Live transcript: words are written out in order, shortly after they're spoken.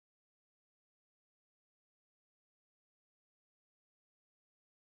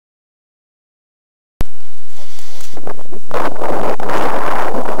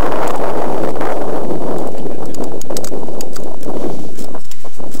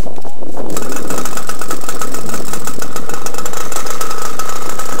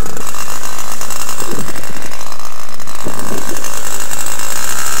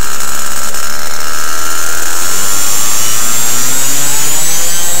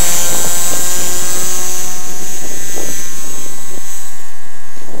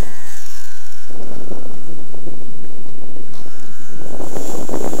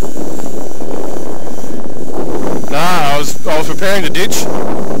I was repairing the ditch.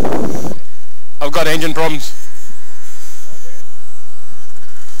 I've got engine problems.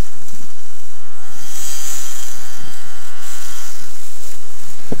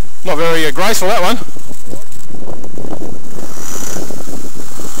 Not very graceful, that one.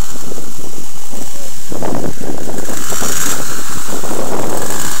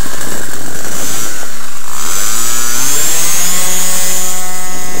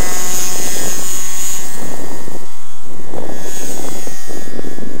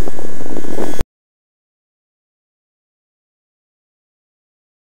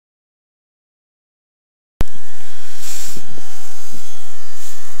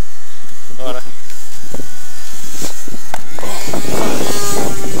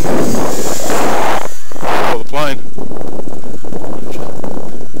 Oh, the plane.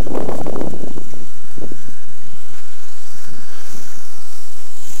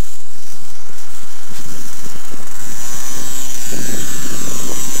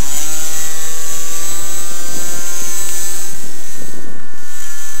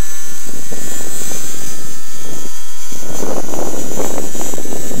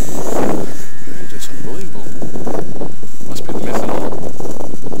 That's unbelievable. Must be the methanol.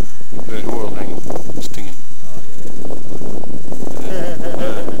 Burnt oil hanging, stinging.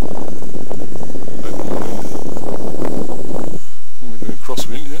 Open wind. We're doing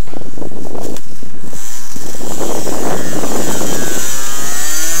crosswind, yeah.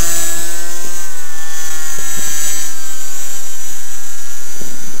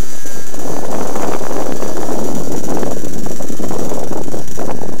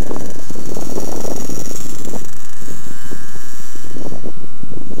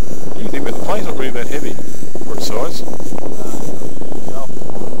 The plane's not really that heavy for its size.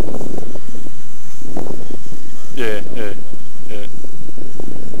 Yeah.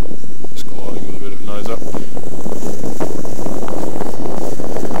 Just gliding with a bit of nose up.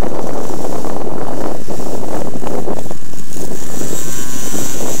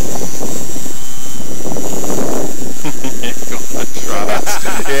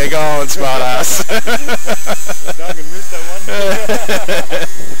 Yeah, go on, smart ass. I can miss that one.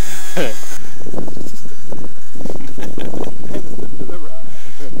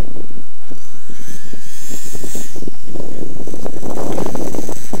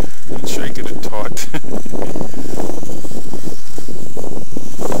 And shaking it tight.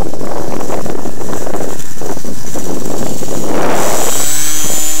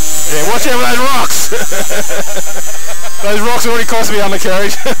 Yeah, watch out for those rocks! Those rocks already cost me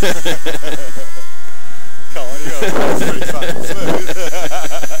undercarriage. Come on, it's pretty fucking smooth.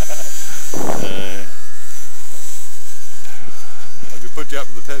 I could put you up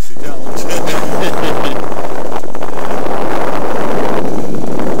with the Pepsi challenge.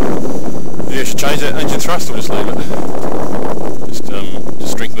 Yeah, you should change that engine thrust or just leave it.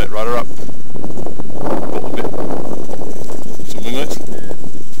 Just strengthen that rudder up. Pull a bit. Some winglets.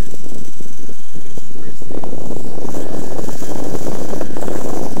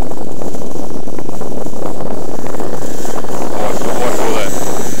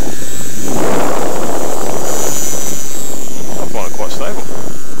 Quite stable.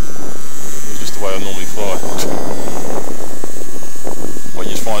 It's just the way I normally fly. What,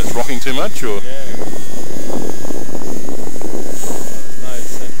 you just find it's rocking too much, or? Yeah. No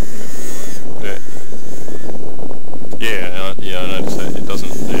central drift. Yeah. Yeah, I noticed that. It doesn't.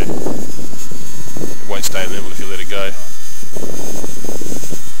 Yeah. It won't stay level if you let it go.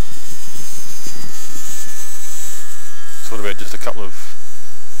 Thought about just a couple of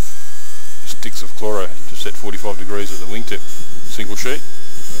sticks of chloro, just set 45 degrees at the wingtip, single sheet.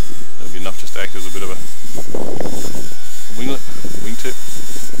 That'll be enough just to act as a bit of a wingtip.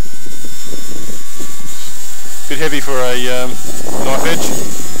 Bit heavy for a knife edge.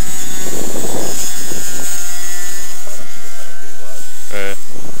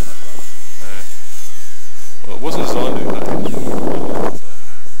 Well, it wasn't designed to, but it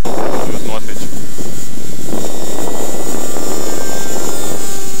was knife edge.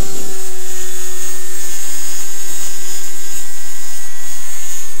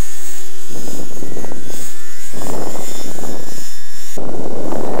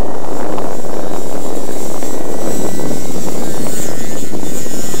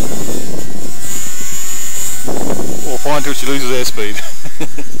 until she loses airspeed.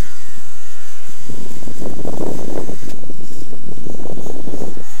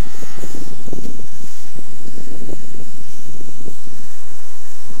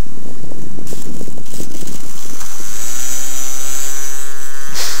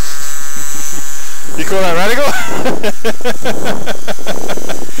 You call that radical?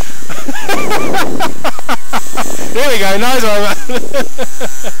 There we go, nose over.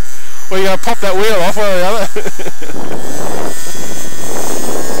 Well, you're going to pop that wheel off, one or the other.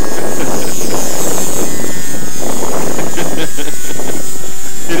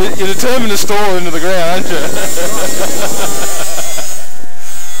 You're determined to stall into the ground, aren't you?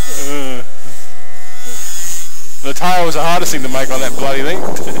 The tail was the hardest thing to make on that bloody thing.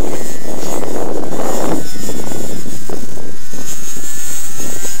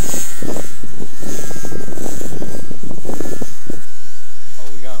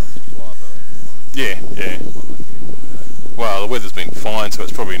 Yeah, yeah. Well, the weather's been fine, so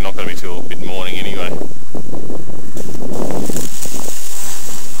it's probably not going to be till mid-morning anyway. I'm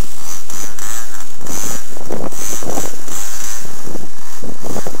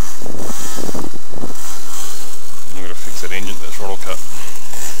going to fix that engine, that throttle cut.